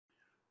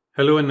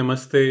Hello and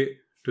namaste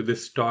to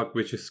this talk,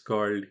 which is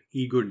called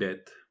Ego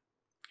Death,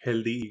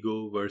 Healthy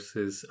Ego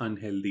versus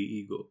Unhealthy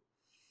Ego.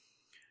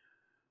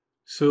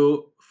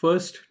 So,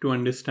 first, to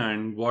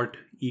understand what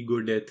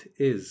ego death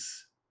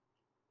is.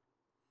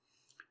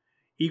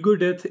 Ego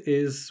death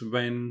is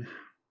when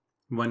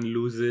one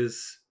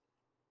loses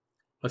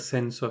a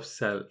sense of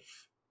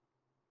self.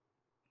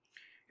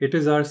 It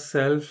is our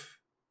self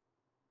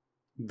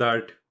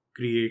that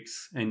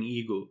creates an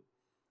ego,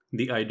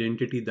 the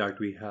identity that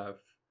we have,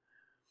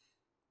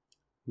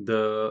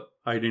 the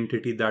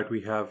identity that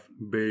we have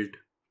built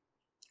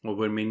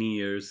over many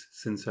years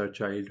since our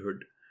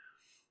childhood,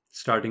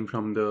 starting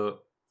from the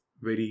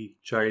very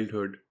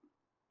childhood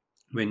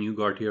when you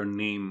got your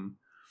name,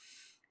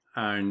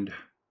 and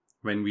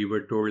when we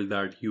were told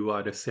that you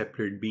are a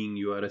separate being,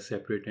 you are a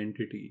separate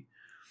entity.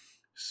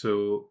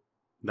 So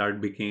that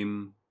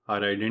became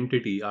our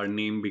identity, our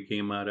name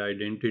became our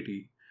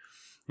identity.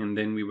 And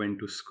then we went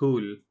to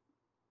school.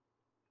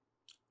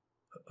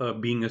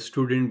 Being a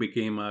student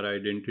became our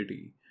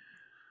identity.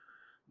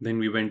 Then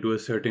we went to a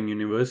certain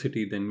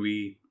university, then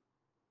we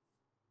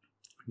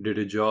did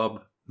a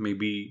job.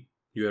 Maybe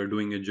you are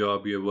doing a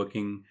job, you're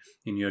working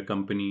in your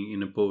company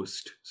in a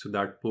post. So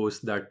that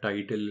post, that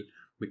title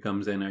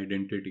becomes an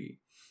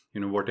identity.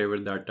 Whatever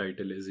that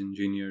title is,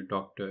 engineer,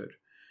 doctor,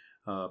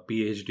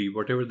 PhD,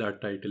 whatever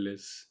that title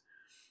is,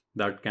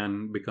 that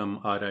can become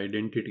our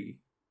identity.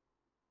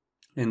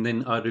 And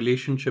then our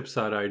relationships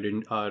are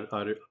identities.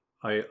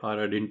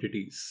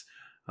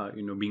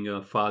 Being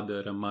a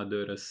father, a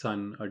mother, a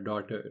son, a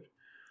daughter.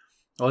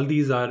 All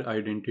these are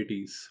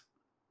identities.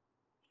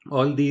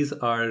 All these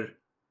are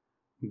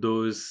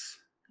those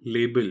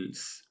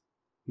labels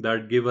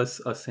that give us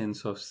a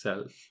sense of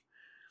self.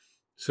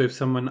 So if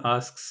someone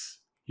asks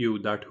you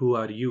that who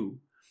are you,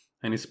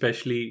 and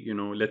especially,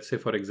 let's say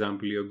for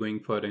example, you're going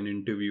for an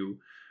interview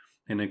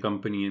in a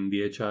company and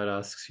the HR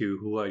asks you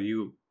who are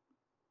you,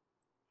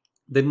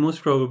 then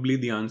most probably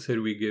the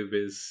answer we give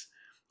is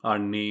our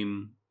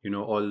name,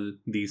 all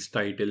these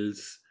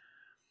titles,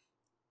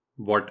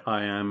 what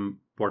I am,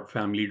 what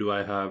family do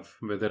I have,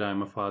 whether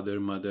I'm a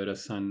father, mother, a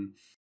son,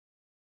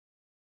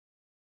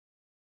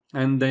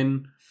 and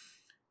then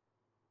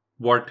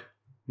what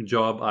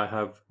job I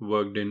have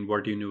worked in,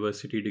 what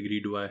university degree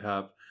do I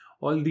have,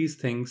 all these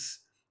things,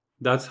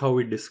 that's how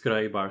we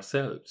describe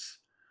ourselves.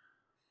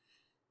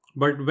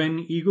 But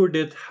when ego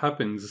death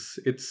happens,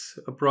 it's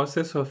a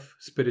process of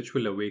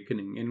spiritual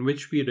awakening in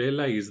which we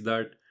realize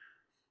that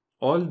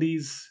all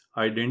these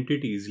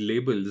identities,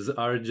 labels,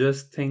 are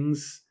just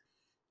things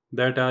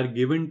that are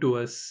given to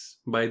us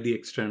by the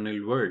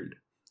external world.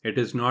 It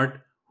is not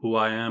who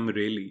I am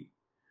really.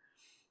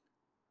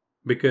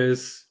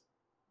 Because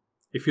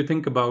if you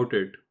think about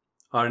it,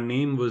 our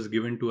name was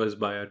given to us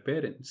by our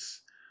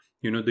parents.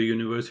 The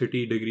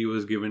university degree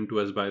was given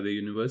to us by the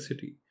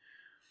university.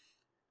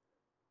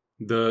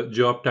 The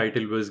job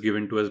title was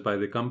given to us by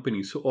the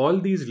company. So all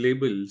these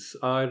labels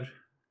are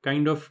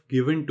kind of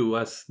given to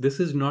us. This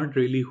is not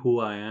really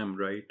who I am,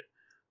 right?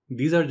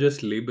 These are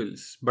just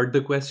labels. But the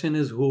question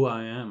is who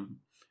I am.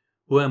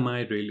 Who am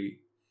I really?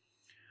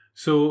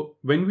 So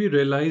when we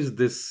realize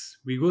this,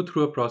 we go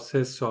through a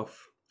process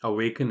of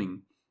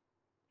awakening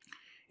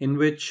in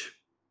which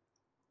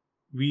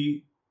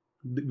we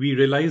we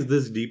realize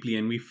this deeply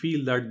and we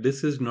feel that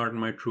this is not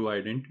my true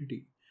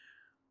identity.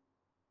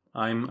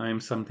 I'm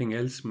something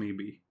else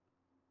maybe.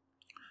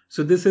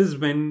 So this is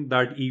when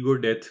that ego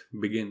death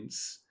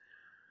begins.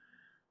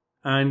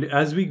 And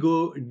as we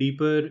go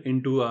deeper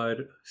into our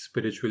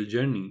spiritual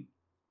journey,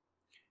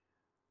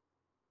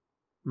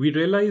 we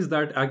realize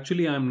that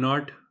actually I'm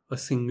not a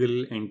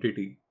single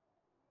entity.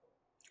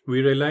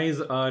 We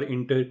realize our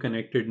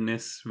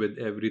interconnectedness with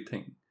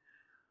everything.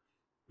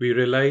 We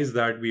realize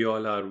that we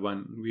all are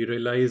one. We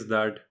realize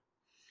that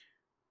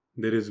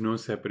there is no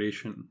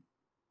separation.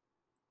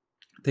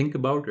 Think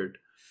about it.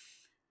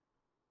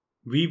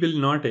 We will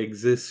not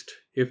exist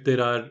if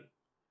there are,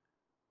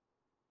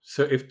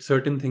 so if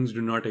certain things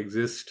do not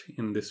exist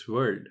in this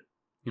world.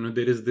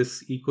 There is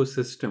this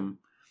ecosystem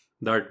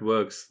that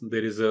works.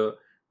 There is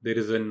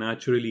a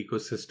natural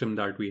ecosystem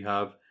that we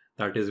have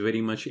that is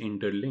very much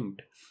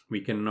interlinked.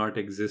 We cannot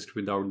exist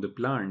without the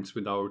plants,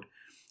 without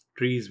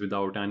trees,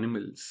 without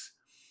animals.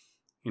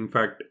 In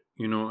fact,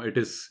 it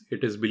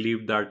is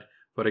believed that,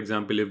 for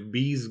example, if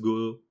bees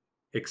go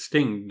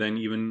extinct, then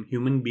even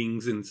human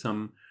beings in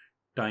some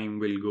time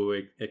will go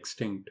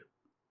extinct,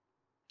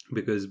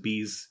 because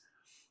bees,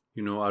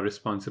 are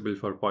responsible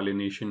for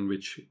pollination,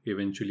 which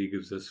eventually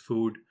gives us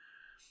food.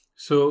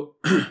 So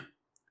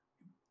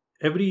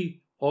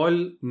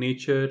all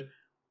nature,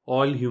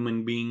 all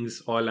human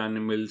beings, all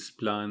animals,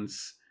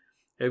 plants,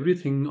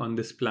 everything on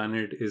this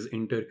planet is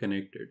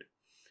interconnected.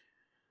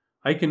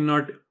 I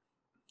cannot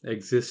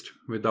exist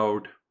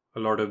without a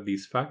lot of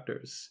these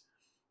factors.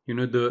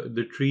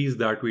 The trees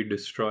that we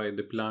destroy,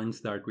 the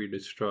plants that we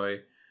destroy,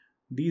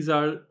 these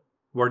are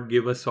what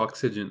give us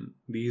oxygen.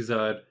 These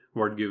are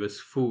what give us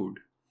food.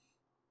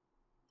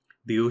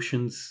 The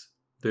oceans,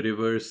 the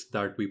rivers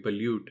that we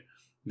pollute,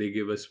 they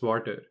give us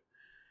water.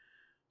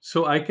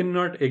 So I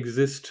cannot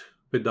exist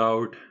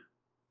without,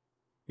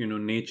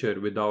 nature,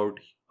 without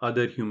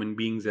other human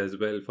beings as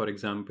well. For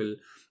example,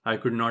 I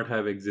could not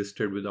have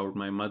existed without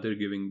my mother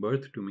giving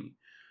birth to me.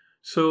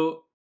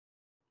 So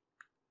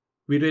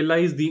we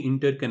realize the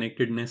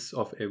interconnectedness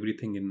of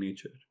everything in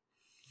nature.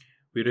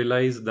 We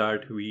realize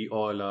that we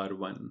all are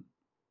one.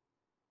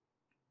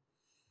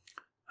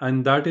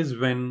 And that is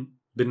when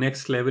the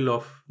next level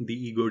of the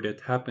ego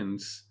death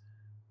happens,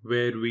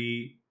 where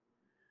we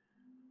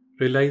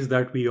realize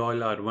that we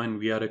all are one.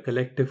 We are a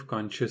collective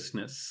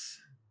consciousness.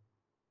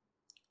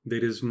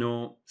 There is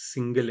no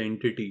single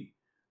entity.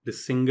 The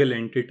single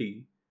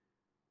entity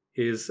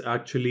is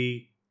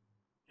actually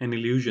an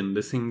illusion.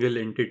 The single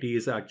entity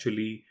is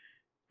actually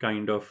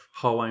kind of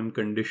how I'm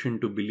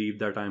conditioned to believe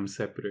that I'm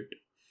separate.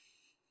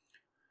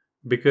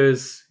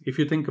 Because if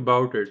you think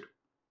about it,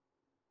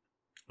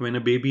 when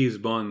a baby is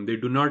born, they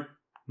do not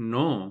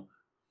know,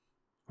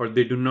 or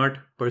they do not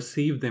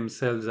perceive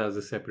themselves as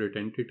a separate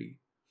entity.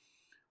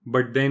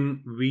 But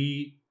then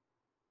we,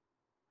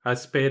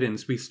 as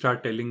parents, we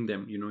start telling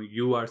them,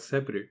 you are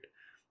separate.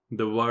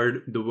 The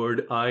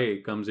word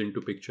I comes into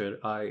picture,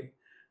 I,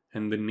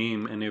 and the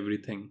name and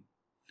everything.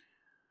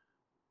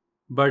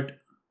 But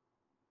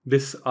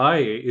this I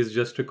is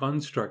just a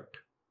construct,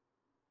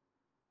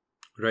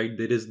 right?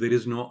 There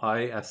is no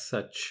I as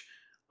such.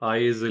 I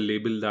is a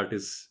label that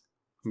is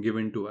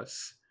given to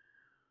us.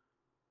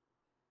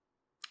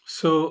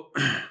 So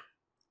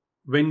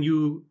when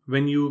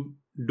you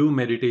do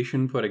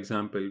meditation, for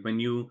example,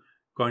 when you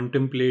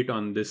contemplate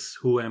on this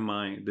who am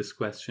I, this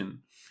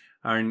question,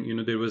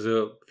 and there was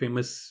a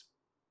famous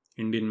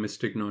Indian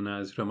mystic known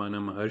as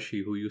Ramana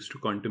Maharshi who used to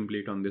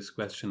contemplate on this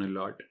question a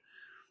lot.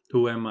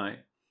 Who am I?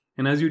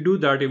 And as you do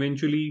that,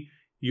 eventually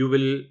you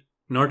will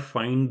not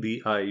find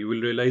the I. You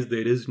will realize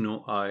there is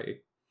no I.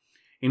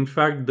 In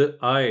fact, the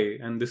I,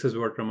 and this is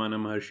what Ramana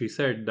Maharshi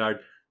said,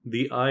 that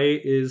the I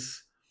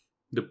is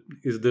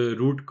the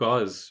root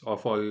cause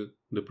of all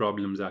the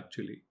problems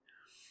actually.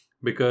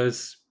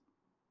 Because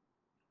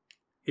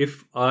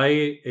if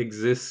I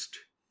exist,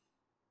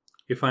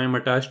 if I am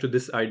attached to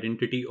this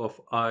identity of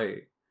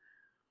I,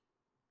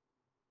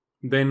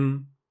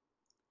 then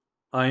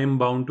I am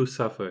bound to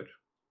suffer,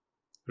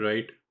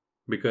 right?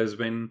 Because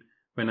when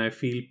I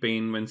feel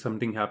pain, when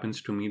something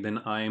happens to me, then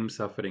I am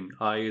suffering.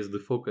 I is the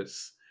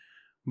focus.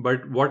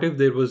 But what if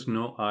there was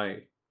no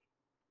I?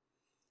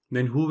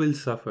 Then who will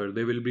suffer?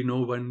 There will be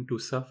no one to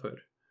suffer.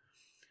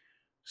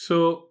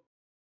 So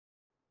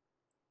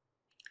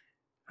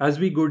as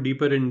we go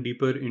deeper and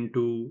deeper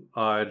into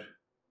our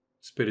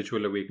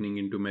spiritual awakening,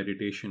 into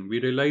meditation, we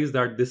realize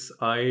that this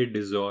I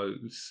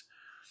dissolves.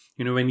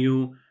 When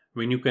you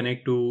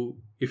connect to,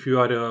 if you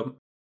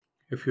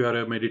are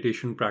a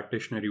meditation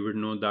practitioner, you would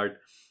know that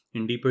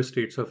in deeper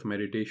states of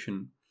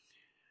meditation,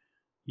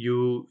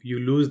 you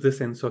lose the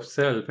sense of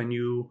self and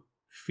you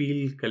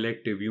feel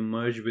collective. You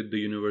merge with the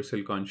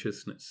universal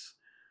consciousness.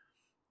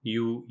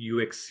 You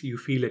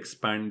feel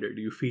expanded.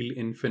 You feel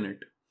infinite.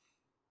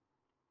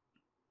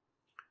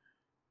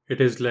 It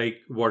is like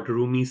what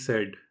Rumi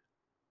said,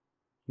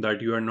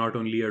 that you are not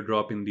only a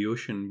drop in the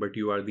ocean, but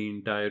you are the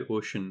entire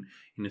ocean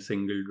in a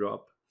single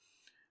drop.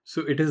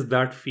 So it is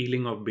that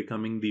feeling of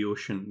becoming the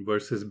ocean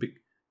versus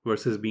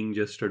being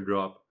just a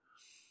drop,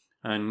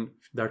 and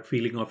that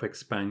feeling of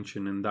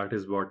expansion, and that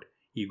is what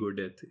ego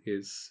death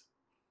is.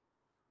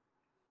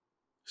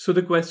 So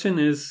the question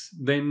is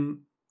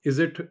then, is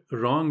it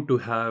wrong to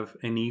have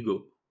an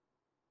ego?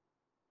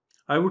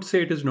 I would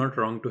say it is not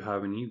wrong to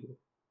have an ego,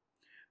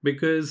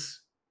 because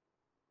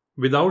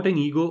without an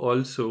ego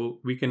also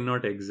we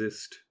cannot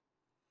exist.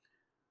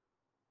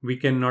 We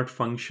cannot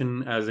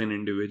function as an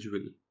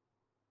individual.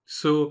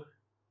 So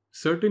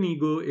certain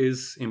ego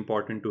is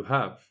important to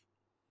have,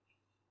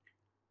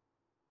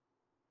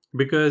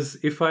 because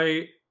if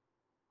I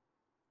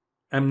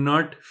am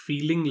not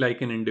feeling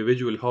like an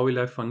individual, how will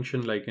I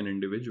function like an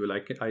individual?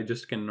 I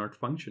just cannot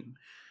function.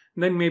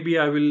 Then maybe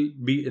I will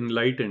be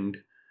enlightened,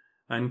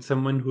 and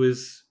someone who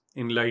is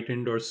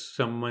enlightened, or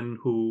someone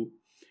who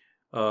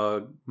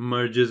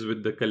merges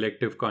with the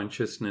collective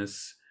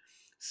consciousness,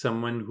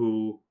 someone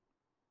who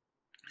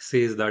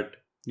says that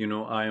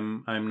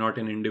I'm not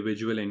an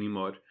individual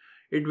anymore,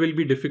 it will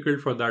be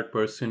difficult for that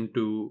person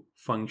to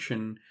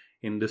function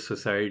in this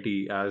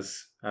society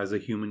as a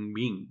human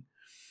being.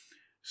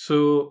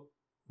 So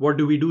what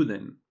do we do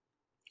then?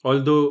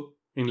 Although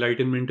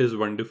enlightenment is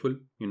wonderful,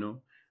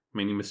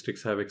 many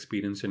mystics have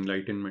experienced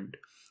enlightenment,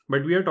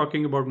 but we are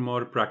talking about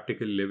more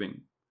practical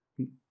living.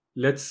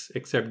 Let's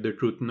accept the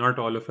truth, not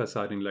all of us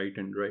are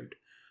enlightened, right?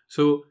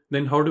 So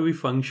then how do we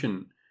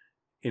function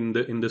in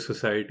the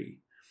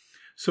society?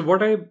 So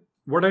what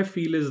I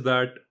feel is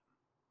that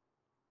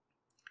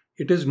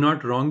it is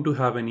not wrong to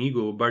have an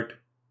ego, but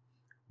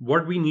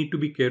what we need to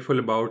be careful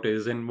about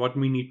is, and what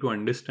we need to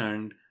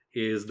understand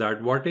is,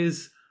 that what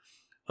is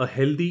a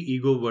healthy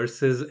ego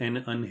versus an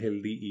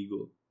unhealthy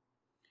ego.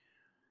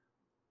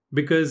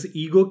 Because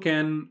ego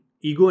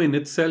in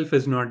itself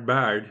is not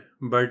bad,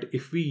 but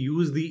if we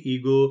use the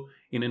ego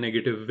in a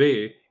negative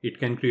way, it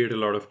can create a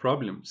lot of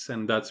problems.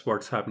 And that's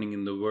what's happening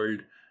in the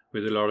world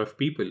with a lot of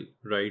people,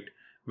 right?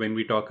 When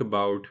we talk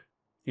about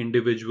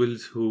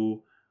individuals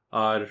who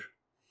are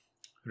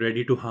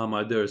ready to harm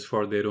others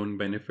for their own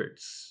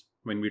benefits,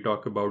 when we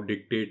talk about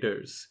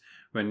dictators,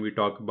 when we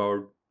talk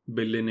about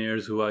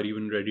billionaires who are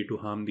even ready to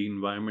harm the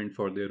environment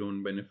for their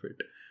own benefit,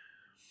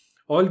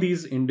 all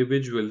these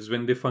individuals,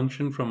 when they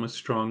function from a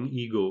strong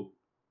ego,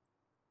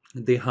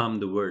 they harm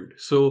the world.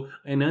 So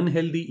an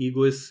unhealthy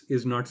ego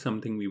is not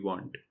something we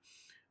want.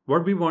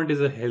 What we want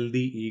is a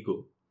healthy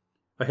ego.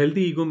 A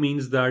healthy ego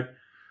means that,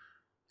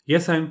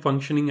 yes, I'm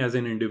functioning as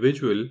an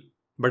individual,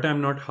 but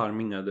I'm not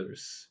harming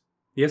others.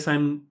 Yes,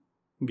 I'm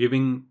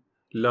giving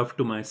love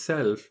to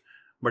myself,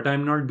 but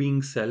I'm not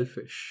being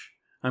selfish.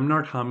 I'm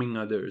not harming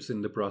others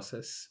in the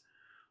process.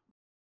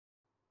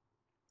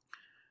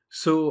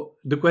 So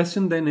the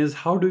question then is,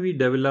 how do we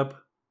develop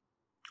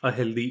a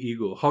healthy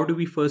ego? How do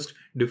we first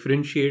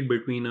differentiate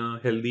between a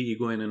healthy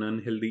ego and an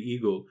unhealthy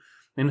ego?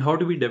 And how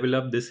do we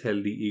develop this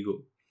healthy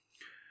ego?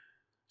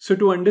 So,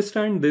 to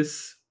understand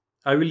this,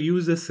 I will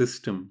use a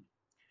system.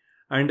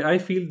 And I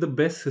feel the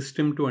best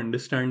system to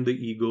understand the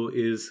ego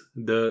is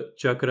the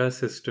chakra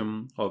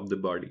system of the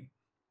body.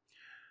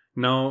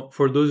 Now,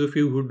 for those of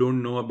you who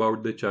don't know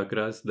about the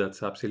chakras,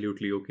 that's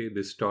absolutely okay.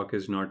 This talk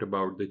is not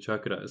about the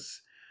chakras,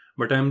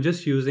 but I'm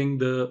just using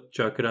the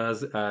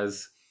chakras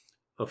as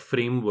a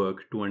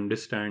framework to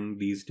understand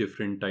these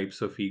different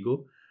types of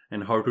ego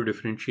and how to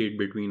differentiate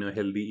between a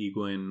healthy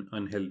ego and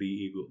unhealthy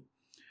ego.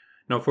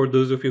 Now, for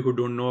those of you who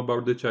don't know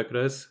about the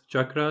chakras,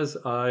 chakras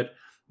are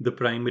the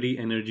primary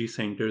energy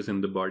centers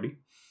in the body.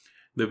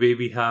 The way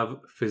we have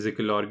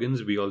physical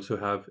organs, we also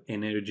have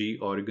energy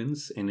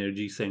organs,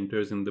 energy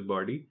centers in the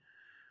body.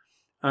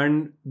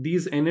 And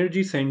these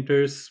energy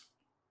centers,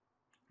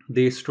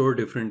 they store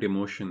different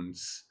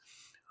emotions.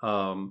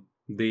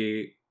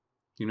 They,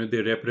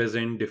 they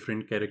represent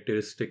different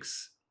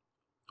characteristics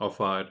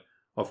of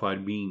our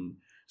being.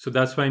 So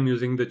that's why I'm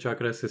using the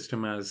chakra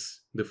system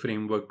as the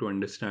framework to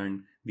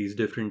understand these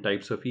different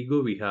types of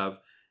ego we have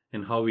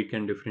and how we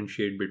can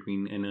differentiate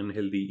between an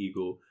unhealthy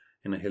ego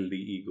and a healthy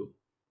ego.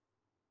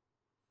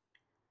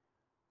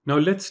 Now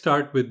let's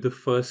start with the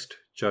first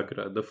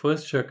chakra. The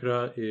first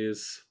chakra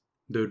is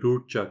the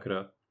root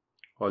chakra,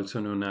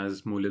 also known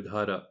as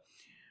Muladhara,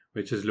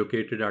 which is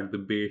located at the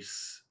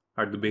base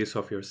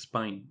of your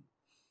spine.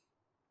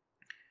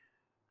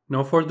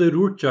 Now for the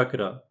root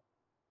chakra,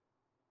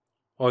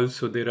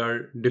 also there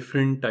are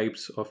different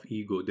types of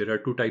ego. There are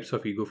two types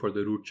of ego for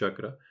the root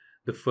chakra.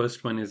 The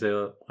first one is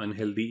a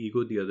unhealthy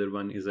ego, the other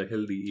one is a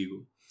healthy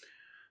ego.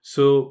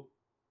 So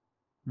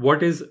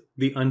what is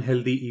the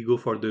unhealthy ego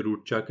for the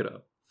root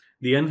chakra?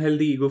 The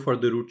unhealthy ego for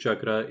the root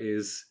chakra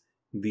is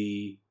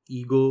the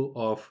ego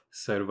of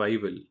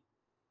survival.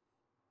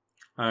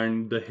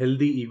 And the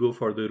healthy ego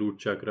for the root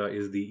chakra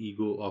is the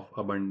ego of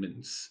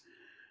abundance.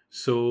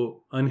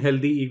 So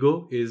unhealthy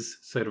ego is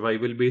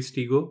survival based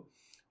ego.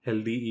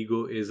 Healthy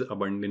ego is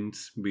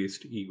abundance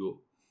based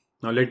ego.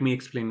 Now let me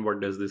explain what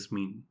does this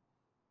mean.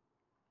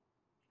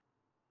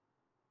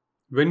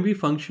 When we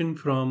function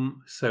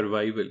from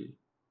survival,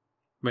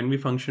 when we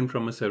function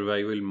from a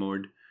survival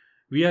mode,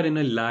 we are in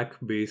a lack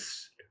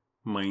based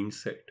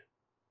mindset.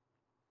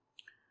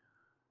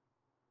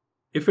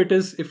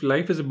 If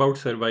life is about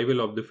survival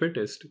of the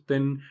fittest,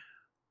 then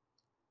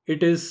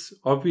it is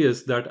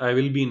obvious that I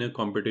will be in a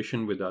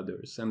competition with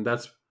others, and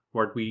that's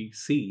what we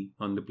see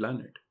on the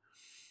planet.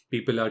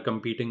 People are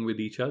competing with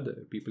each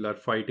other, people are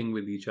fighting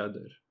with each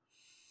other,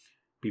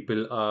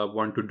 people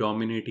want to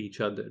dominate each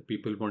other,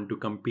 people want to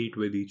compete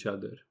with each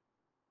other,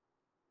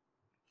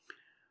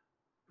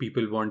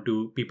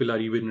 people are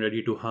even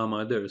ready to harm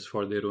others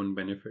for their own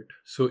benefit.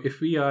 So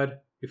if we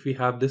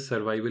have this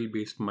survival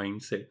based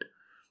mindset,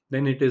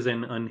 then it is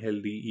an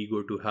unhealthy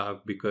ego to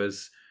have,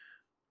 because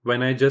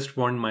when I just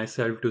want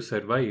myself to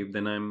survive,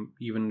 then I'm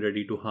even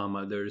ready to harm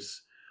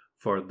others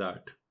for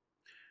that.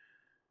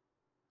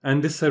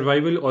 And this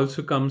survival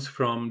mindset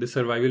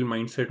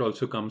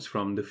also comes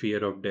from the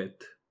fear of death.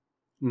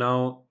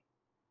 Now,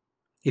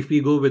 if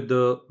we go with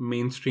the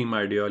mainstream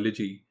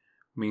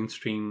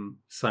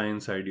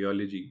science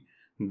ideology,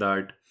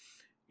 that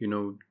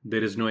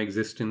there is no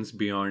existence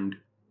beyond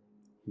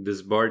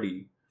this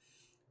body,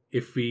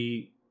 if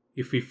we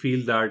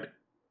feel that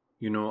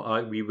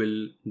we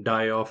will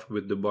die off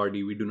with the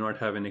body, we do not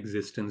have an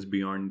existence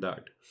beyond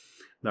that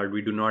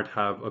we do not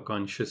have a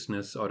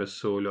consciousness or a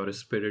soul or a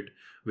spirit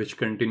which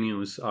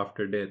continues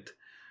after death,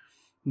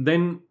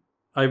 then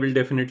I will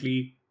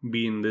definitely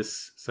be in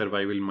this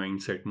survival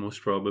mindset,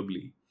 most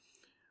probably,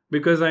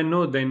 because I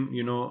know then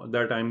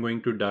that I'm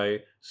going to die.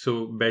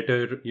 So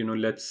better,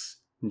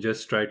 let's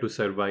just try to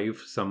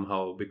survive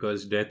somehow,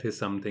 because death is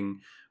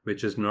something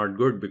which is not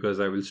good, because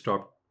I will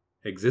stop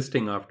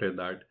existing after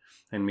that,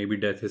 and maybe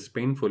death is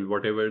painful,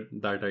 whatever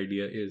that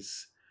idea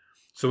is.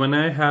 So when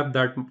I have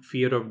that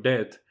fear of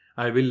death,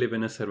 I will live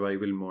in a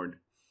survival mode.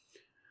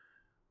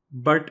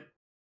 But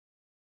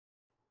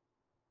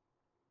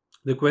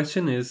the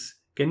question is,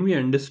 can we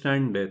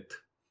understand death?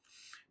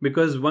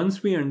 Because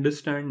once we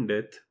understand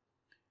death,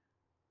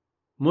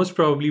 most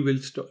probably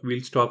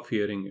we'll stop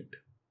fearing it.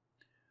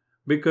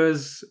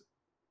 Because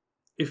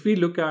if we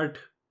look at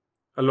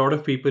a lot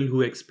of people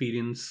who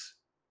experience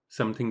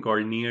something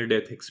called near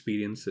death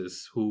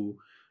experiences, who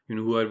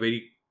who are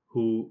very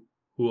who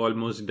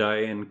almost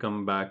die and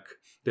come back,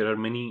 there are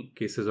many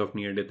cases of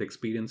near death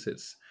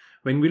experiences.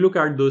 When we look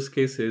at those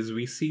cases,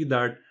 we see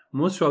that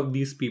most of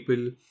these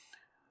people,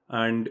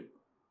 and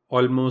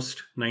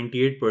almost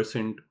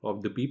 98%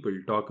 of the people,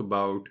 talk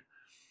about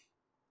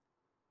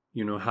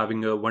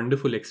having a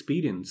wonderful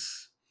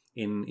experience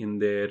in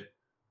their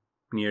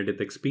near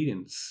death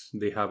experience.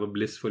 They have a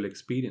blissful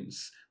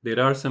experience. There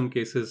are some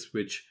cases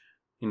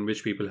in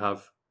which people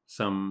have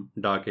some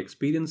dark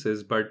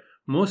experiences, but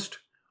most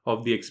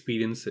of the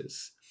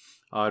experiences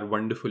are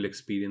wonderful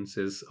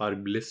experiences, are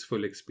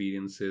blissful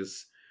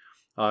experiences,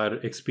 are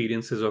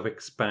experiences of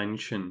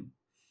expansion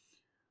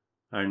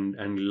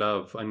and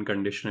love,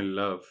 unconditional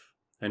love.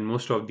 And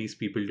most of these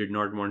people did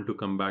not want to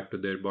come back to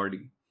their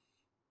body.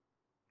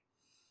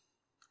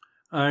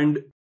 And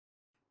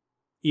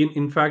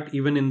in fact,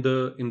 even in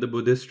the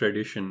Buddhist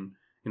tradition,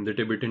 in the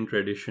Tibetan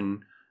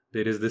tradition,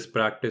 there is this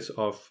practice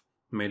of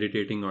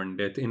meditating on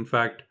death. In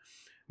fact,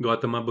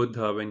 Gautama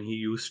Buddha, when he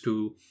used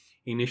to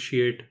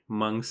initiate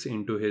monks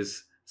into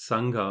his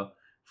sangha,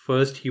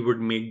 first he would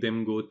make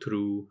them go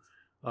through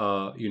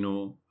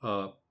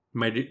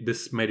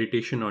this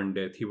meditation on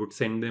death. He would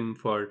send them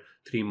for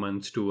 3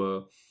 months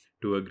to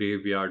a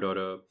graveyard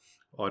or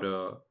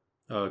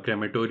a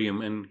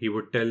crematorium, and he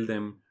would tell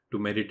them to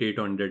meditate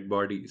on dead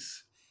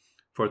bodies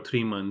for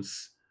 3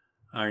 months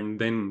and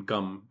then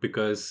come,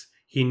 because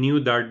he knew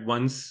that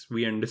once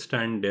we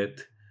understand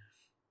death,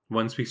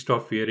 once we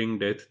stop fearing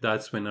death,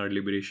 that's when our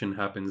liberation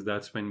happens.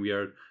 That's when we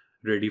are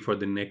ready for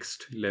the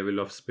next level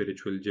of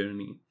spiritual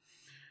journey.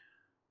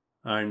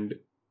 And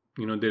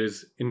there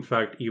is, in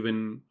fact,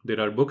 even there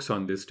are books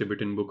on this: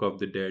 Tibetan Book of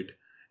the Dead,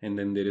 and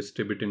then there is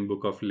Tibetan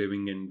Book of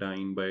Living and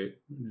Dying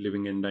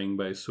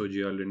by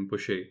Sogyal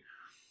Rinpoche.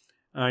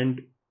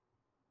 And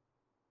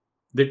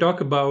they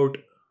talk about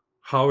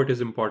how it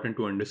is important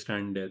to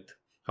understand death,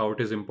 how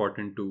it is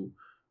important to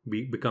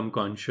become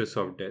conscious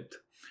of death.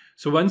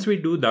 So once we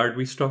do that,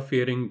 we stop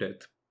fearing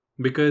death,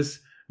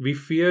 because we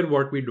fear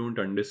what we don't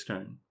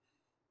understand.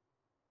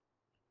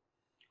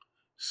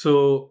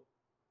 So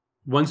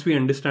once we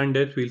understand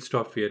death, we'll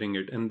stop fearing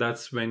it. And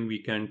that's when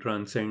we can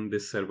transcend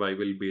this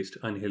survival-based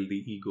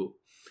unhealthy ego.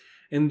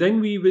 And then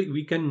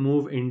we can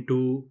move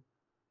into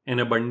an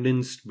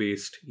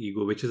abundance-based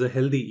ego, which is a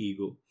healthy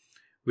ego,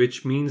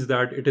 which means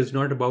that it is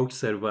not about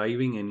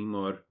surviving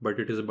anymore, but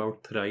it is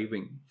about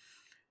thriving.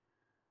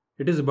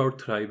 It is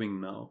about thriving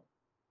now.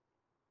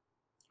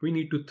 We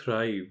need to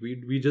thrive.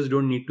 We just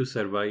don't need to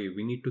survive.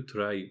 We need to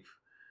thrive.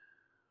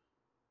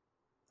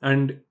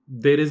 And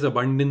there is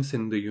abundance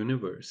in the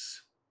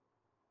universe.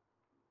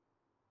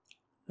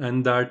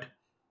 And that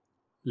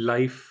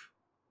life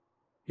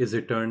is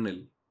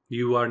eternal.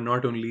 You are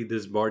not only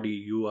this body,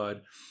 you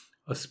are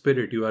a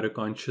spirit, you are a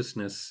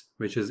consciousness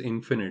which is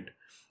infinite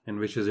and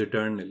which is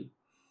eternal.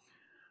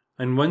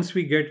 And once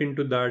we get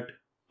into that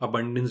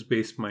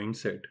abundance-based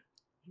mindset,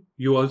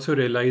 you also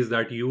realize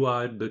that you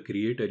are the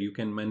creator. You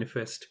can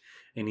manifest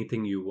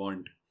anything you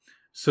want.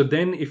 So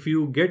then if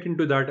you get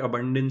into that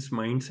abundance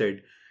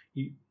mindset,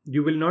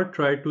 you will not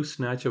try to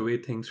snatch away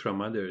things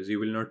from others. You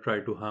will not try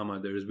to harm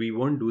others. We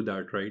won't do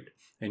that, right,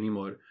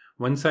 anymore.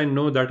 Once I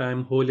know that I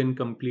am whole and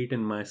complete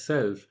in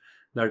myself,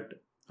 that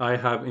I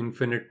have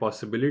infinite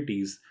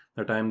possibilities,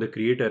 that I am the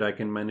creator, I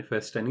can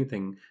manifest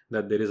anything,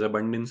 that there is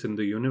abundance in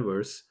the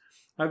universe,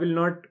 I will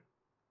not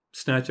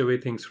snatch away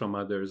things from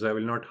others. I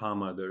will not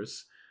harm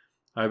others.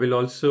 I will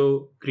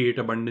also create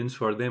abundance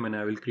for them, and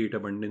I will create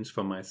abundance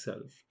for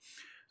myself.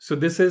 So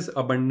this is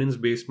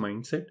abundance-based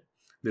mindset.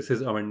 This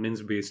is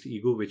abundance-based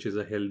ego, which is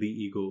a healthy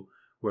ego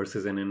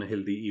versus an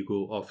unhealthy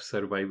ego of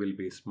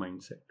survival-based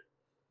mindset.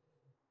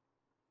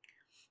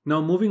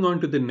 Now moving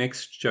on to the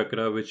next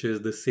chakra, which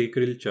is the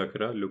sacral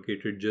chakra,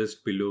 located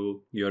just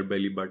below your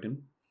belly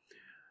button.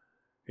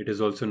 It is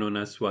also known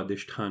as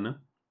Swadhisthana.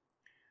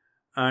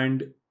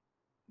 And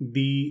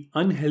the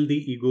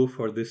unhealthy ego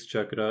for this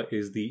chakra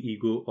is the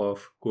ego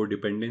of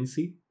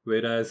codependency,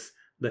 whereas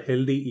the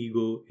healthy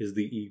ego is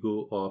the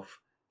ego of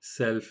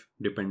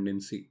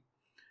self-dependency.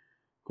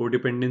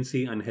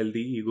 Codependency, unhealthy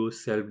ego;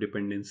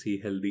 self-dependency,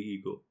 healthy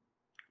ego.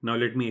 Now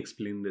let me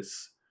explain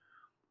this.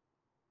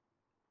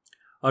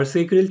 Our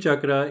sacral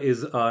chakra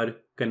is our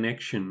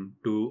connection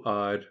to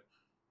our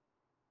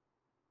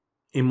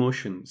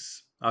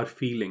emotions, our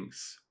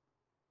feelings.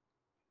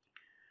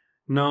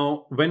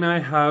 Now, when I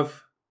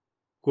have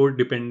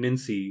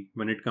codependency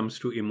when it comes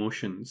to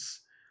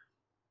emotions,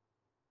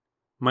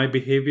 my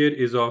behavior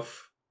is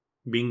of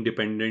being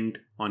dependent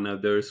on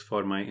others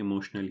for my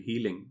emotional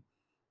healing,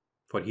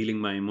 for healing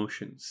my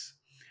emotions.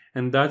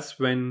 And that's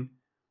when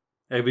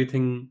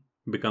everything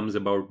becomes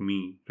about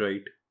me,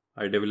 right?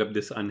 I develop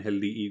this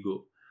unhealthy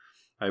ego.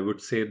 I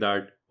would say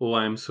that, oh,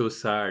 I am so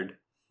sad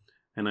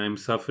and I am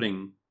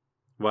suffering.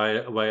 Why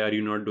are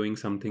you not doing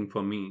something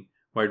for me?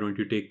 Why don't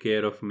you take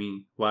care of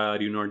me? Why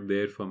are you not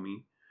there for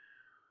me?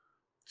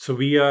 So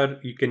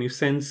can you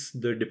sense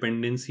the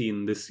dependency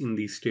in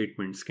these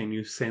statements? Can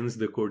you sense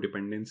the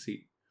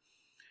codependency?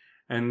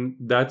 And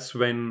that's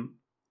when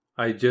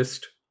I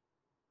just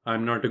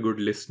I'm not a good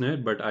listener,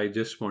 but I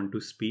just want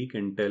to speak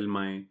and tell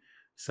my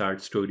sad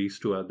stories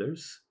to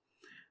others.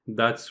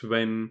 That's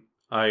when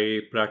I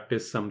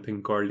practice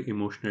something called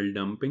emotional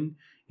dumping,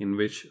 in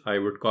which I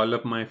would call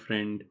up my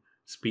friend,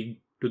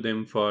 speak to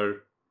them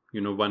for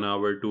 1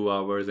 hour, 2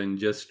 hours, and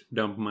just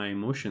dump my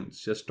emotions,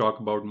 just talk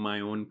about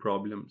my own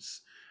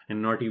problems,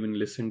 and not even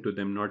listen to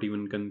them.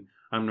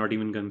 I'm not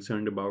even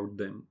concerned about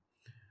them.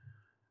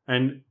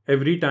 And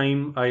every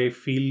time I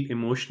feel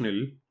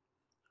emotional,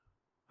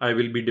 I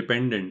will be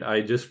dependent.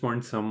 I just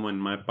want someone,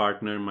 my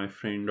partner, my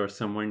friend, or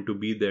someone to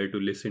be there to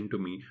listen to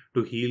me,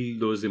 to heal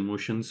those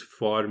emotions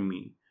for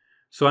me.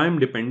 So I'm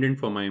dependent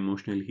for my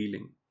emotional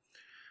healing.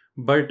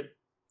 But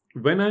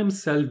when I'm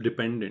self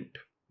dependent,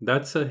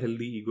 that's a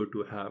healthy ego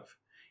to have,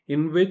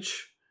 in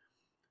which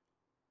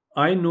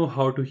I know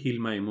how to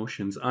heal my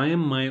emotions. I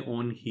am my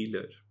own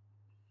healer.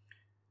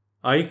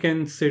 I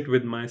can sit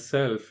with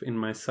myself in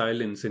my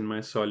silence, in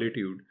my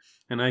solitude,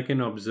 and I can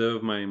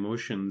observe my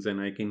emotions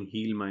and I can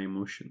heal my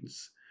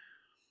emotions.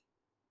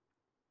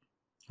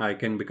 I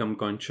can become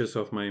conscious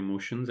of my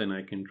emotions and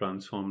I can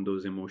transform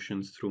those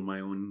emotions through my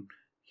own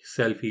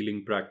self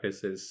healing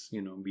practices,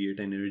 be it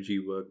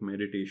energy work,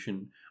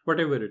 meditation,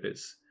 whatever it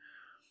is.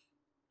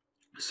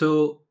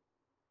 So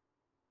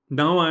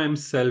now I am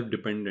self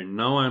dependent.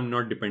 Now I am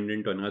not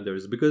dependent on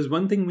others, because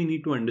one thing we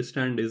need to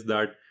understand is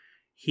that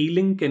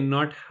healing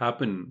cannot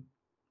happen.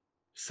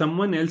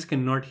 Someone else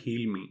cannot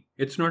heal me.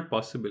 It's not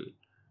possible.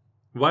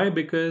 Why?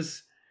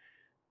 Because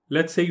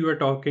let's say you are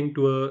talking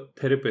to a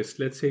therapist,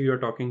 let's say you are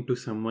talking to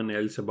someone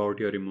else about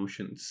your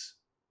emotions.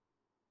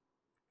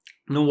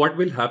 Now, what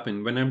will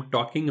happen when I'm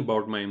talking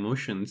about my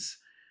emotions?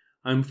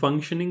 I'm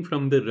functioning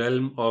from the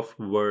realm of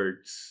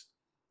words,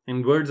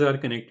 and words are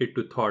connected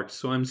to thoughts.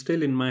 So I'm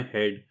still in my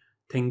head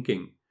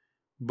thinking,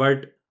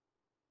 but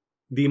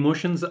the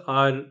emotions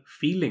are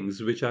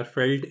feelings which are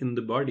felt in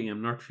the body.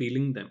 I'm not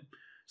feeling them.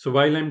 So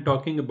while I'm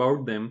talking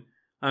about them,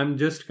 I'm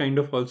just kind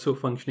of also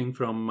functioning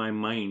from my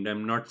mind.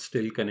 I'm not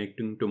still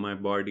connecting to my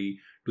body,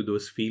 to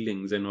those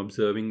feelings, and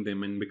observing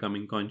them and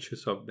becoming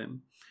conscious of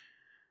them.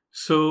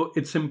 So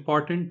it's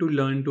important to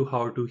learn to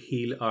how to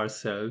heal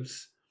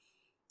ourselves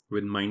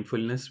with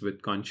mindfulness,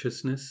 with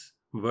consciousness,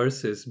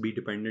 versus be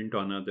dependent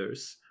on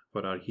others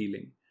for our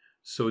healing.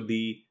 So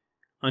the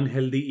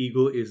unhealthy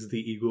ego is the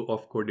ego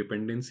of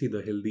codependency,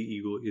 the healthy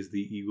ego is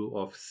the ego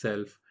of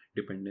self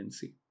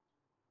dependency.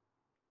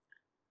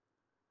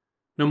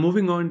 Now,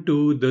 moving on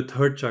to the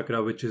third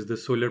chakra, which is the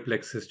solar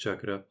plexus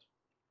chakra,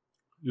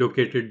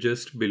 located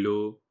just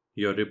below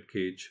your rib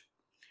cage.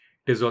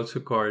 It is also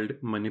called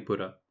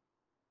Manipura.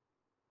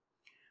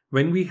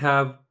 When we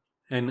have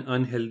an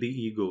unhealthy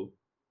ego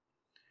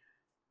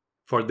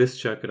for this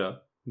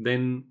chakra,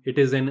 then it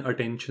is an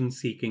attention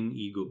seeking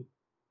ego.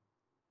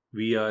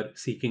 We are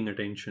seeking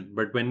attention.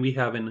 But when we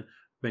have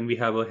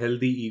a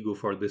healthy ego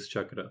for this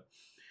chakra,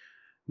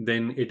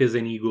 then it is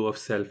an ego of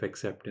self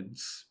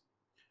acceptance.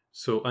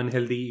 So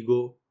unhealthy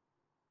ego,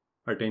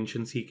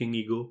 attention seeking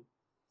ego;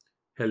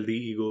 healthy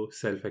ego,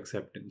 self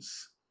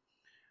acceptance.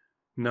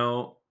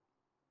 Now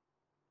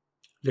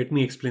let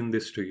me explain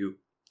this to you.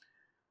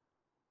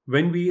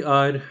 When we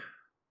are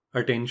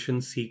attention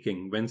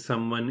seeking, when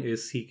someone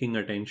is seeking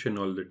attention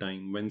all the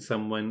time, when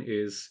someone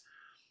is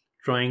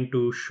trying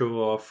to show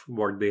off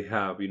what they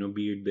have, be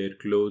it their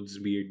clothes,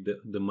 be it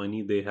the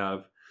money they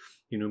have,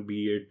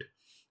 be it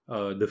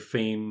the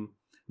fame,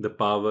 the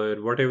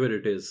power, whatever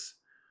it is,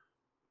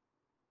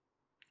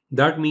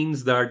 that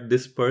means that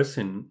this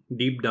person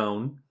deep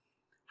down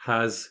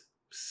has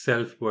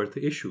self-worth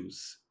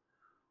issues.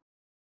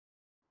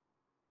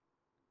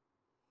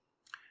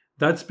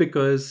 That's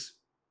because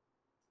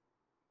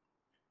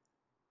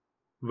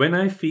when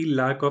I feel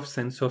lack of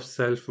sense of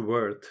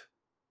self-worth,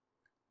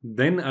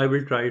 then I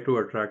will try to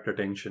attract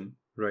attention,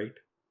 right?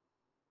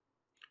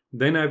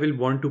 Then I will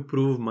want to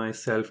prove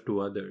myself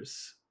to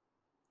others.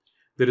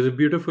 There is a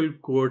beautiful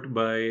quote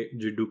by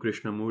Jiddu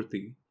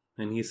Krishnamurti,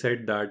 and he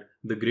said that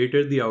the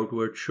greater the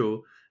outward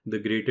show, the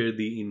greater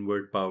the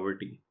inward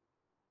poverty.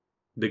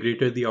 The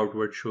greater the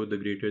outward show, the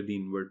greater the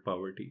inward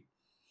poverty.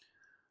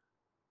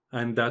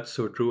 And that's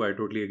so true. I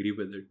totally agree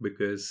with it,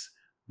 because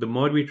the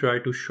more we try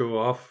to show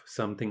off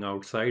something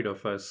outside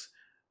of us,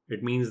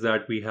 it means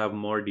that we have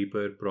more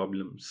deeper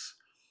problems.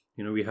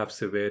 We have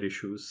severe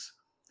issues.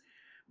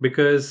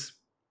 Because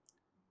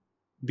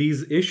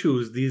these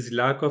issues, these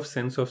lack of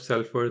sense of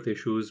self worth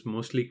issues,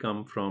 mostly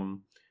come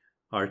from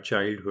our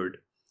childhood.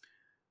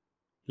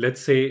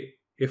 Let's say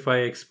if I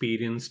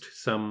experienced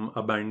some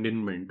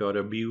abandonment or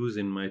abuse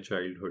in my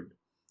childhood.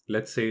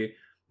 Let's say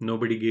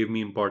nobody gave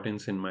me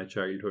importance in my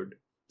childhood.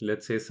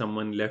 Let's say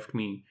someone left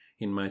me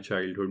in my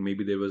childhood.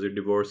 Maybe there was a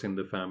divorce in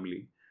the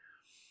family.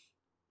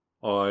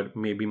 Or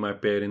maybe my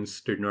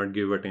parents did not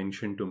give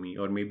attention to me.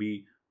 Or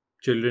maybe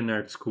children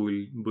at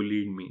school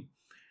bullied me.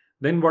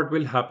 Then what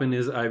will happen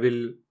is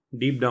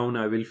deep down,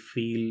 I will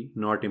feel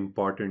not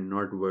important,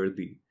 not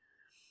worthy.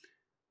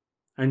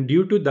 And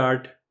due to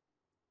that,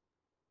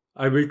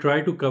 I will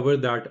try to cover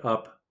that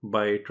up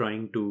by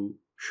trying to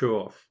show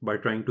off, by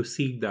trying to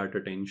seek that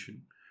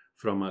attention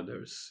from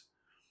others.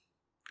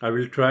 I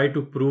will try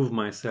to prove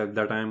myself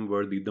that I am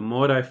worthy. The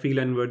more I feel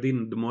unworthy,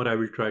 the more I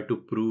will try to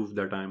prove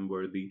that I am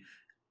worthy.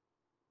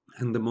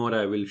 And the more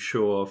I will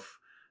show off,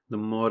 the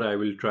more I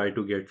will try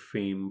to get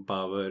fame,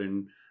 power,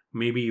 and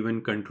maybe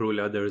even control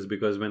others,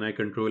 because when I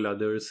control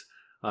others,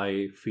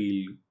 I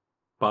feel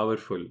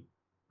powerful,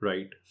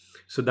 right?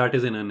 So that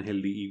is an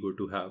unhealthy ego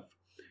to have.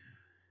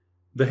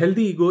 The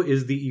healthy ego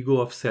is the ego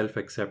of self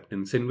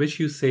acceptance, in which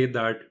you say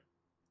that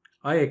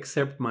I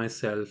accept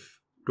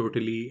myself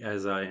totally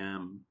as I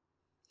am.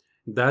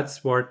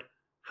 That's what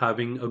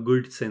having a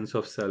good sense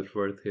of self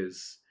worth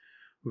is,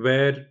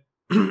 where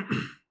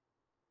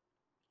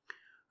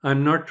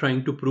I'm not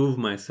trying to prove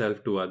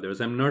myself to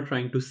others. I'm not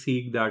trying to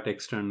seek that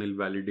external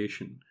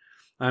validation.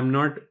 I'm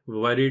not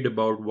worried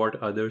about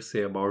what others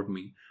say about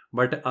me,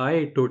 but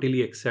I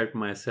totally accept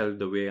myself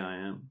the way I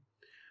am.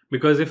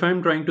 Because if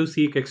I'm trying to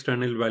seek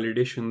external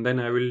validation, then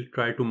I will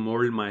try to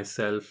mold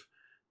myself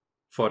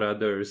for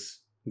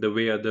others the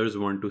way others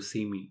want to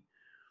see me.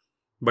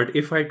 But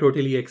if I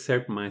totally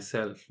accept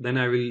myself, then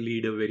I will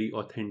lead a very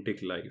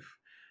authentic life.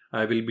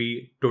 I will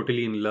be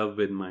totally in love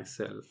with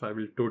myself. I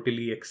will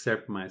totally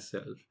accept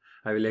myself.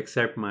 I will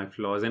accept my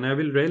flaws, and I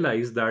will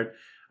realize that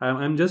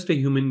I'm just a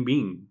human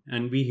being,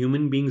 and we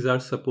human beings are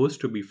supposed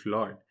to be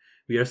flawed.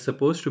 We are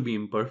supposed to be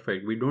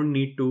imperfect. We don't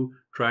need to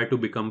try to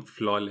become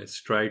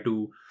flawless, try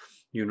to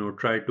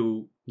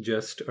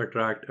just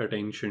attract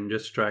attention,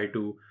 just try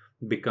to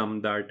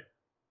become that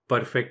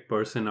perfect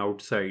person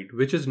outside,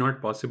 which is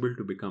not possible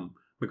to become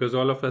because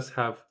all of us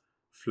have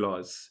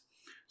flaws.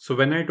 So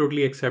when I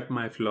totally accept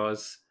my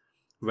flaws,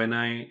 when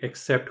I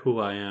accept who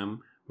I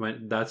am,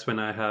 that's when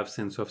I have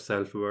sense of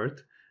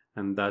self-worth,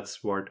 and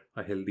that's what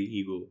a healthy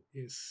ego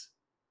is.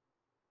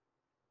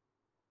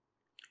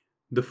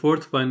 The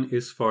fourth one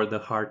is for the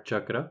heart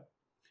chakra.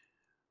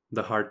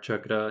 The heart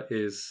chakra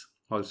is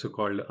also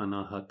called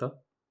anahata,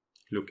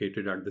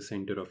 located at the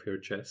center of your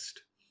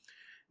chest.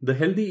 The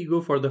healthy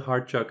ego for the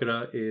heart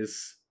chakra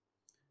is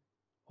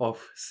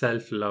of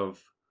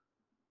self-love,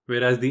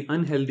 whereas the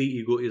unhealthy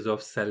ego is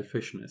of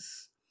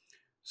selfishness.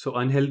 So,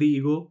 unhealthy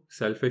ego,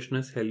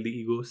 selfishness; healthy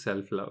ego,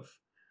 self love.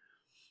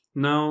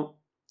 Now,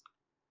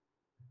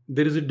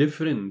 there is a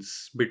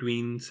difference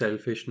between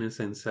selfishness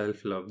and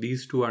self love.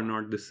 These two are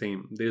not the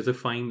same. There is a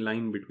fine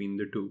line between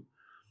the two.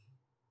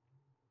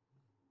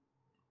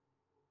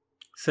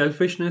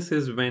 Selfishness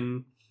is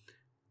when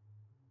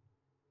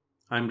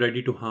I'm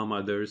ready to harm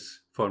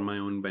others for my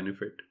own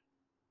benefit.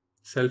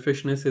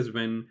 Selfishness is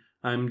when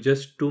I'm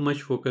just too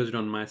much focused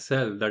on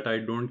myself that I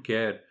don't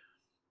care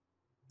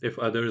if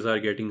others are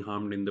getting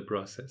harmed in the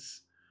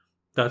process.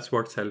 That's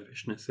what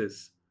selfishness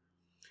is.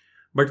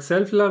 But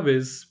self love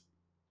is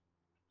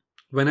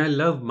when I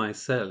love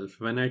myself,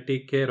 when I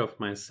take care of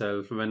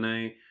myself,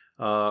 when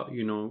uh,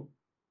 you know,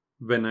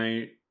 when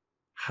I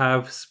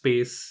have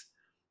space,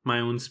 my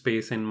own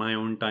space and my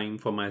own time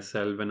for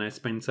myself, when I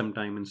spend some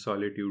time in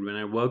solitude, when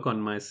I work on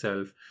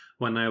myself,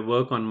 when I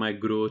work on my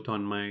growth,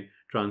 on my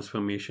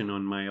transformation,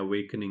 on my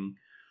awakening.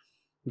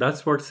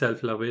 That's what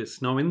self love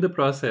is. Now, in the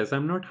process,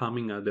 I'm not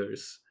harming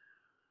others,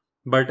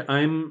 but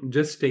I'm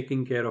just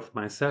taking care of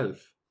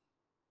myself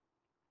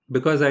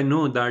because I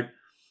know that,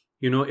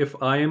 if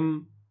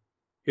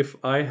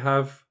I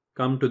have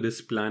come to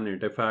this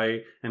planet, if I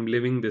am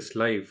living this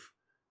life,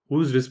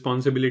 whose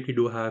responsibility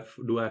do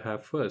I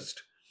have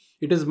first?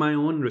 It is my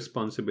own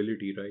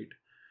responsibility, right?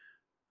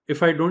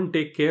 If I don't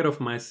take care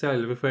of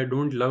myself, if I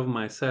don't love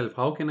myself,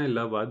 how can I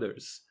love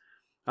others?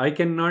 I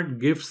cannot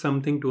give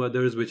something to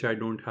others which I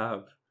don't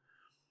have.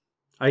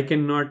 I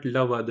cannot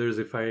love others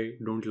if I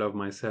don't love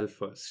myself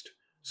first.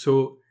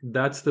 So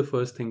that's the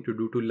first thing to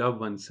do, to love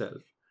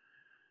oneself.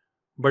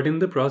 But in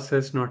the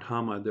process, not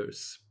harm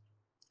others.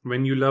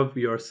 When you love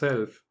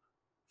yourself,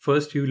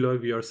 first you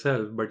love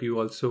yourself, but you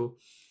also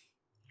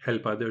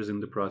help others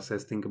in the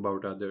process, think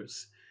about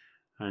others,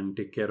 and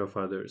take care of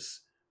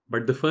others.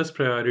 But the first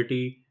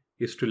priority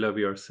is to love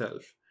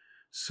yourself.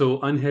 So,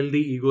 unhealthy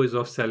ego is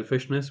of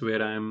selfishness,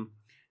 where I am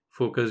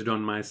focused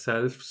on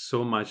myself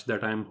so much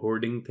that I am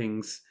hoarding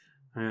things,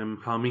 I am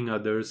harming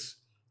others,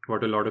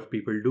 what a lot of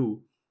people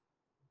do.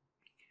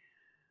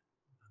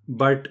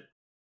 But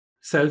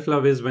self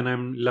love is when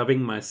I'm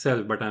loving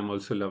myself, but I'm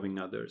also loving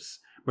others.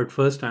 But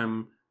first,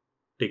 I'm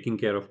taking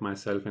care of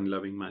myself and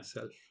loving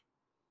myself.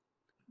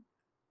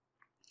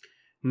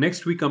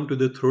 Next, we come to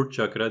the throat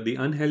chakra. The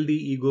unhealthy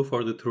ego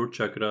for the throat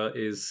chakra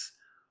is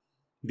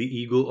the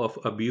ego of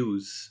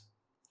abuse,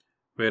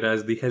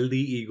 whereas the healthy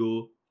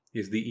ego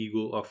is the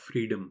ego of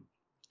freedom,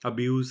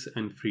 abuse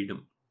and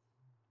freedom.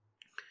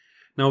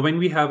 Now, when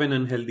we have an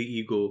unhealthy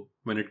ego,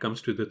 when it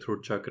comes to the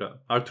throat chakra,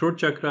 our throat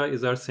chakra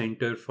is our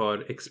center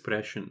for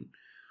expression.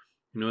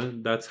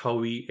 That's how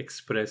we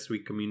express, we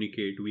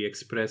communicate, we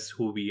express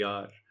who we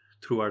are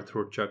through our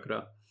throat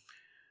chakra.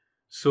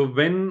 So,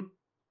 when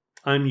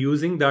I'm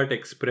using that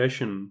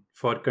expression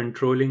for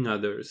controlling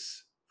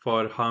others,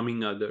 for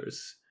harming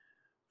others,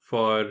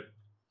 for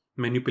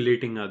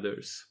manipulating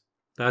others.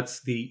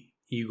 That's the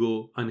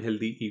ego,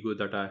 unhealthy ego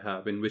that I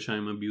have, in which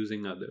I'm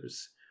abusing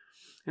others.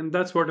 And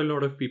that's what a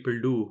lot of people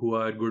do who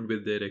are good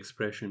with their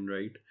expression,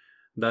 right?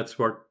 That's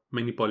what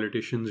many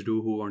politicians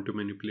do who want to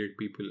manipulate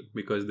people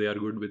because they are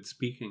good with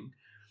speaking.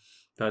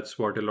 That's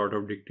what a lot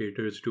of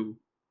dictators do.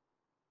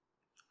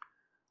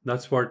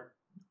 That's what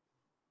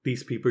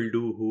these people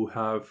do who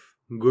have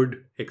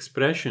good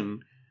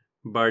expression,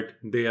 but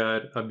they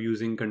are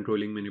abusing,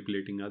 controlling,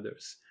 manipulating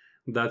others.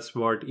 That's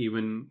what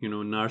even,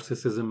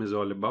 narcissism is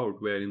all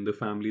about, where in the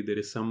family there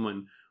is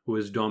someone who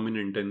is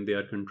dominant and they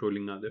are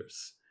controlling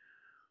others.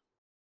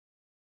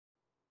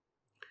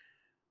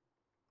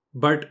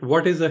 But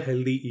what is a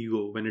healthy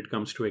ego when it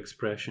comes to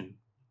expression?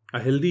 A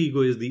healthy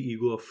ego is the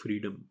ego of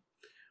freedom,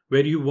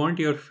 where you want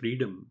your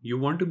freedom. You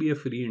want to be a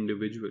free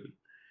individual.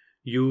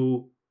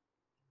 You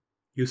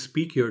you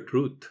speak your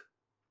truth.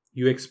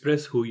 You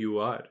express who you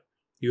are.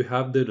 You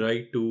have the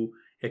right to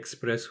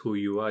express who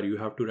you are. You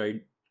have to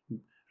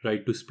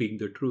right to speak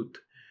the truth.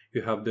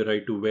 You have the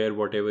right to wear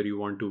whatever you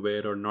want to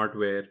wear or not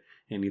wear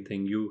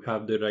anything. You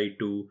have the right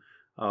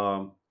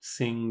to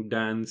sing,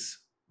 dance,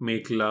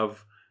 make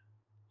love.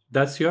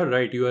 That's your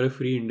right. You are a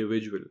free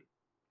individual.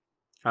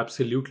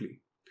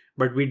 Absolutely.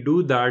 But we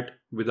do that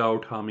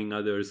without harming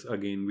others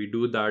again. We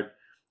do that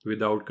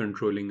without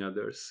controlling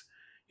others.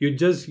 You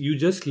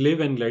just live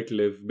and let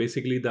live.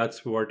 Basically,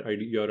 that's what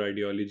your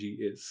ideology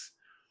is.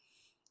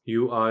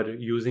 You are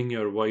using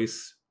your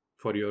voice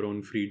for your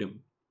own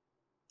freedom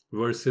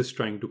versus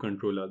trying to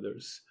control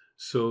others.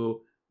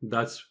 So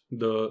that's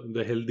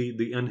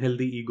the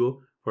unhealthy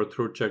ego for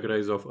throat chakra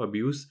is of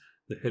abuse.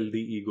 The healthy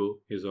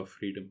ego is of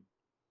freedom.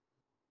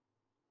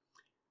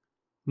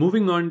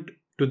 Moving on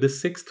to the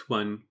sixth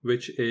one,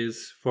 which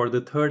is for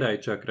the third eye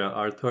chakra.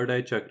 Our third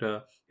eye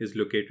chakra is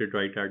located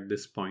right at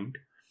this point,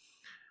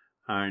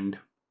 and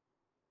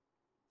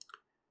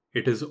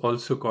it is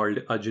also called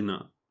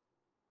Ajna.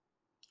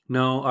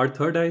 Now, our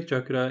third eye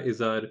chakra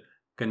is our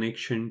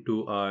connection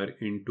to our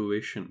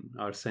intuition,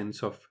 our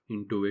sense of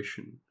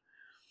intuition.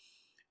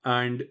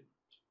 And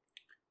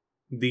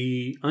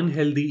the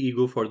unhealthy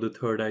ego for the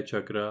third eye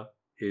chakra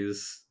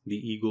is the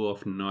ego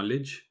of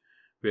knowledge,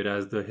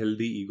 whereas the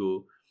healthy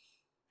ego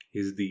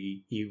is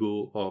the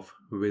ego of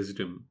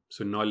wisdom.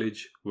 So,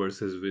 knowledge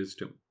versus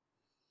wisdom.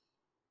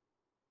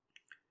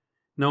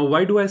 Now,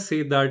 why do I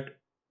say that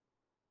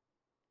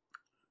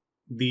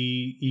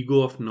the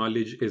ego of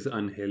knowledge is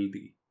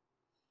unhealthy?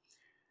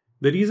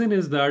 The reason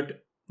is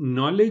that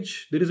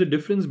there is a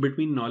difference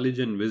between knowledge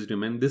and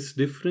wisdom, and this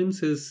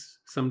difference is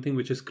something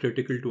which is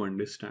critical to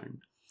understand.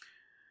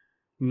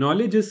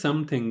 Knowledge is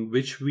something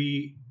which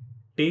we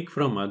take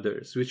from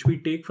others, which we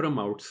take from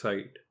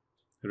outside,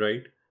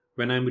 right?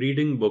 When I'm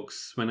reading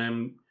books, when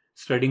I'm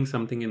studying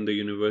something in the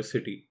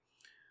university,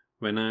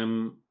 when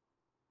I'm,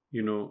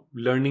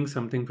 learning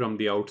something from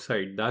the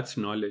outside, that's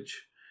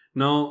knowledge.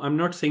 Now, I'm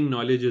not saying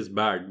knowledge is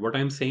bad. What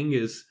I'm saying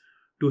is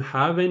to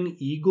have an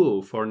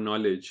ego for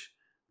knowledge,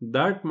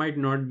 that might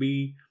not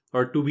be,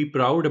 or to be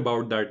proud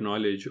about that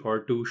knowledge, or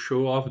to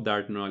show off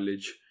that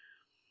knowledge,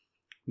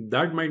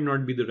 that might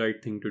not be the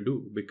right thing to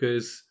do,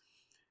 because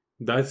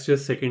that's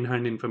just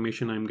secondhand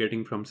information I'm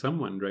getting from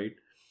someone, right?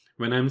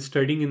 When I'm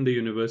studying in the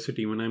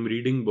university, when I'm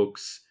reading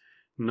books,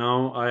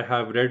 now I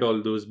have read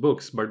all those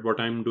books, but what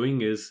I'm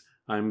doing is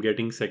I'm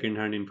getting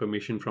secondhand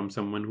information from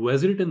someone who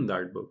has written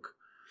that book.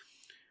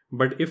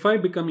 But if I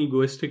become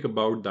egoistic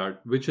about that,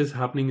 which is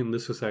happening in the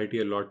society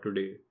a lot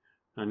today,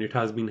 and it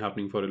has been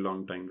happening for a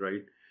long time,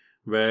 right?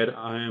 Where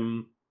I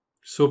am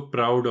so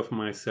proud of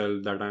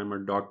myself that I'm a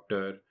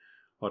doctor,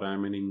 or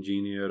I'm an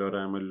engineer, or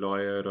I'm a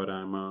lawyer, or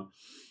I'm a,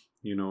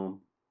 you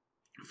know,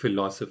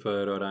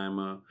 philosopher, or I'm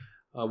a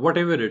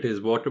whatever it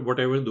is,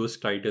 whatever those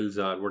titles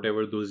are,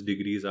 whatever those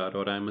degrees are,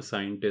 or I'm a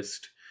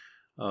scientist,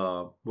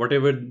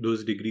 whatever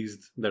those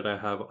degrees that I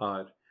have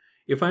are.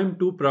 If I'm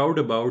too proud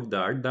about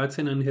that, that's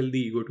an unhealthy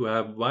ego to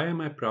have. Why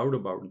am I proud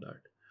about that?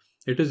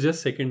 It is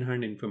just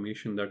secondhand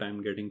information that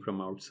I'm getting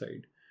from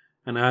outside.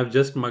 And I have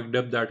just mugged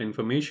up that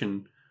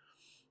information,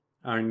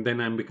 and then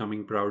I'm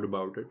becoming proud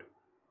about it.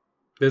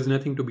 There's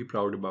nothing to be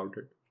proud about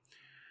it.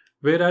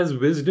 Whereas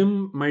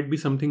wisdom might be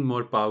something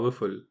more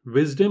powerful.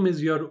 Wisdom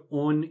is your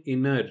own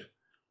inner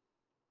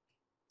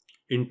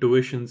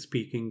intuition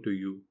speaking to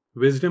you.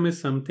 Wisdom is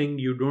something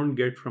you don't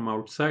get from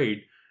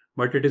outside,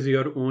 but it is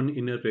your own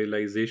inner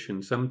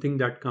realization, something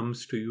that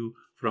comes to you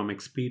from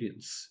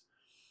experience.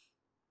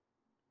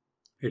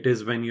 It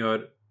is when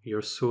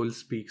your soul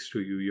speaks to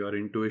you, your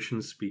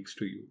intuition speaks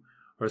to you,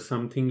 or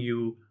something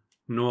you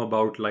know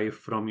about life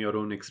from your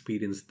own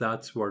experience.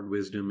 That's what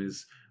wisdom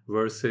is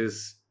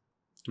versus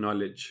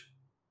knowledge.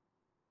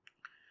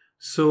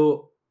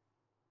 So,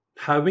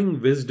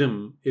 having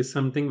wisdom is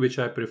something which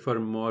I prefer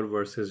more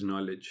versus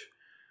knowledge.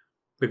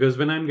 Because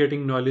when I'm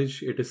getting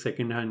knowledge, it is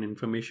secondhand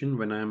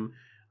information.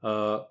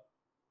 Uh,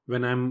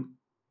 when I'm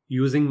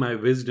using my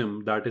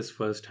wisdom, that is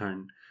first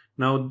hand.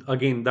 Now,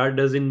 again, that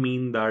doesn't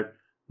mean that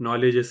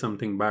knowledge is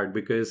something bad,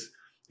 because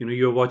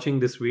you're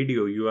watching this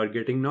video, you are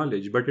getting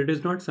knowledge, but it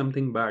is not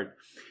something bad.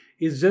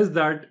 It's just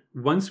that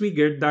once we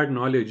get that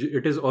knowledge,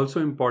 it is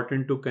also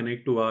important to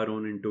connect to our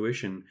own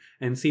intuition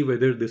and see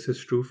whether this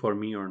is true for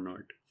me or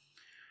not.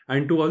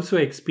 And to also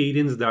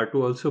experience that,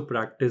 to also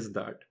practice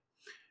that.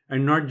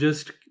 And not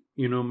just,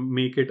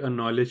 make it a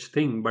knowledge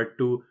thing, but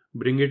to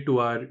bring it to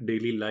our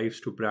daily lives,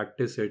 to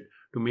practice it,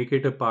 to make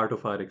it a part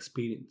of our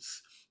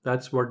experience.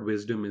 That's what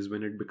wisdom is,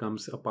 when it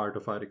becomes a part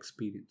of our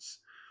experience.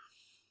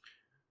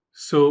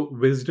 So,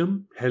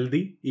 wisdom,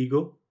 healthy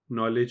ego;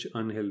 knowledge,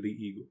 unhealthy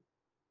ego.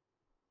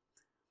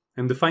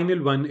 And the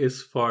final one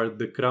is for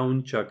the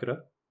crown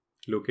chakra,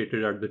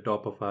 located at the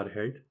top of our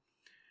head.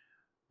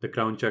 The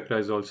crown chakra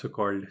is also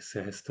called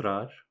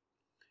Sahasrar.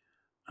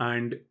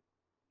 And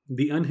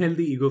the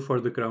unhealthy ego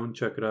for the crown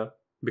chakra,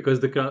 because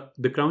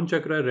the crown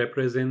chakra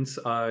represents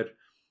our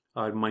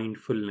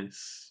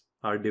mindfulness,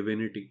 our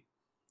divinity,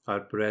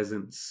 our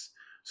presence.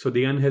 So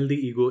the unhealthy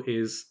ego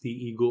is the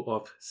ego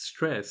of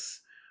stress,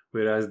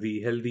 whereas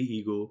the healthy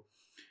ego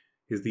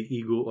is the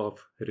ego of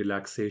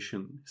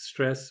relaxation.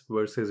 Stress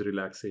versus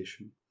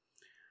relaxation.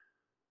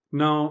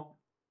 Now,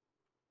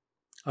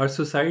 our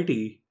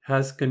society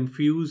has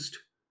confused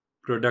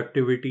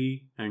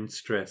productivity and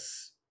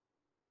stress,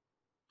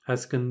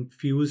 has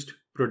confused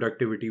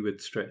productivity with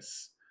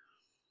stress,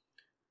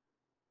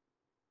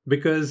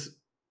 because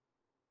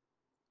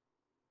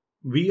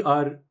we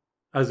are,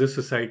 as a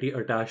society,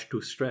 attached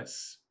to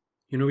stress.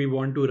 We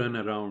want to run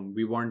around,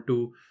 we want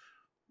to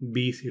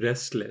be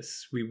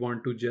restless, we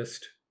want to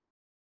just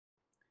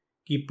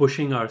keep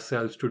pushing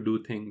ourselves to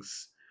do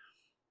things.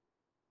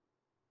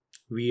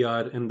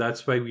 And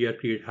that's why we are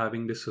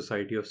having this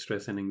society of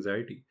stress and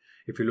anxiety.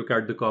 If you look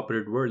at the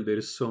corporate world, there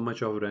is so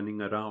much of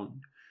running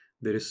around,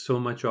 there is so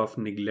much of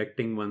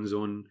neglecting one's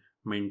own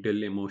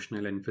mental,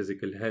 emotional, and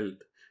physical health,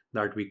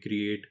 that we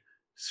create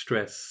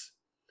stress.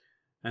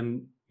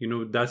 And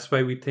that's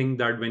why we think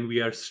that when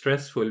we are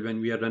stressful, when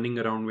we are running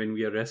around, when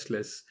we are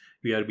restless,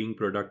 we are being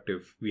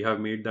productive. We have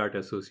made that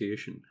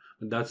association,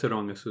 but that's a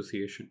wrong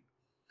association.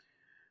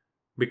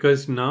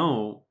 Because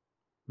now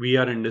we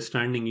are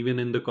understanding, even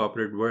in the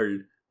corporate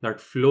world,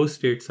 that flow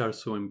states are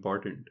so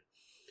important.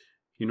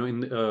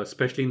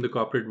 Especially in the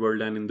corporate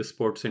world and in the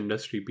sports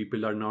industry,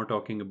 people are now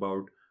talking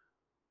about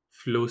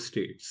flow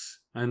states.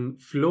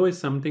 And flow is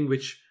something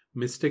which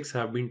mystics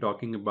have been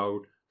talking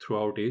about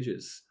throughout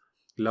ages.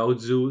 Lao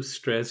Tzu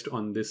stressed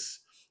on this.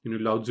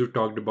 Lao Tzu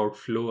talked about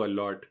flow a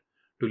lot.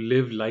 To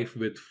live life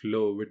with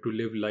flow, to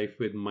live life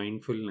with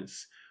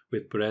mindfulness,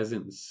 with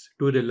presence,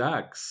 to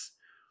relax.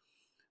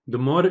 The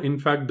more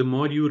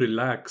you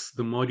relax,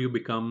 the more you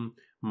become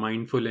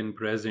mindful and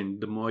present,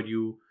 the more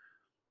you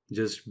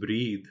just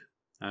breathe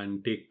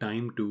and take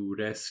time to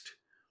rest,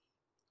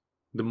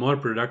 the more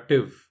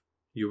productive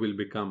you will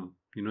become.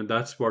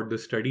 That's what the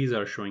studies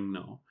are showing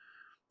now.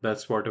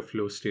 That's what a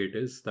flow state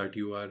is, that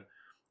you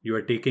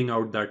are taking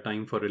out that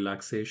time for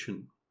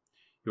relaxation.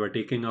 You are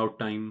taking out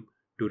time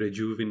to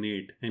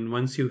rejuvenate. And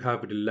once you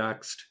have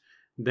relaxed,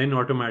 then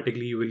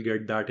automatically you will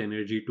get that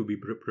energy to be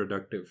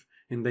productive.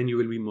 And then you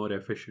will be more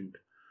efficient.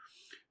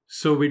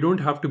 So we don't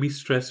have to be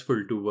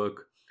stressful to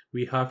work.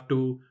 We have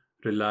to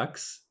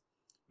relax.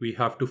 We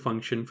have to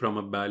function from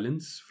a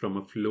balance, from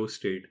a flow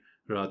state,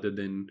 rather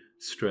than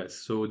stress.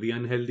 So the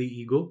unhealthy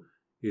ego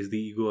is the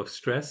ego of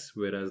stress,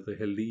 whereas the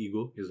healthy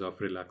ego is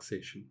of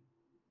relaxation.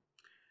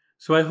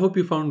 So I hope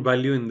you found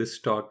value in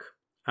this talk,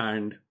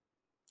 and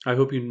I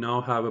hope you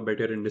now have a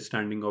better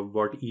understanding of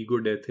what ego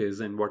death is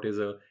and what is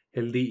a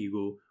healthy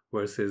ego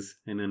versus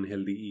an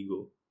unhealthy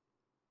ego.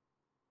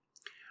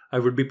 I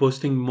would be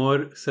posting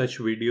more such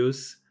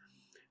videos,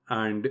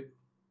 and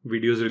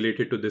videos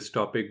related to this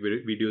topic,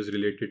 videos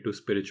related to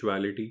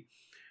spirituality.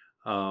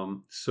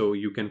 So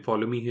you can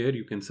follow me here,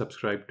 you can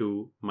subscribe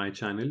to my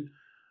channel.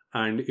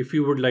 And if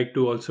you would like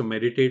to also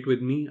meditate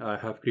with me, I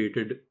have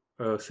created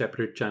a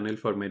separate channel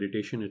for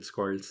meditation. It's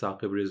called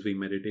Sakabrizvi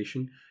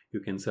Meditation. You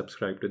can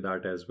subscribe to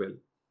that as well.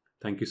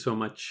 Thank you so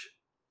much.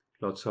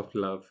 Lots of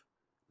love.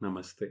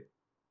 Namaste.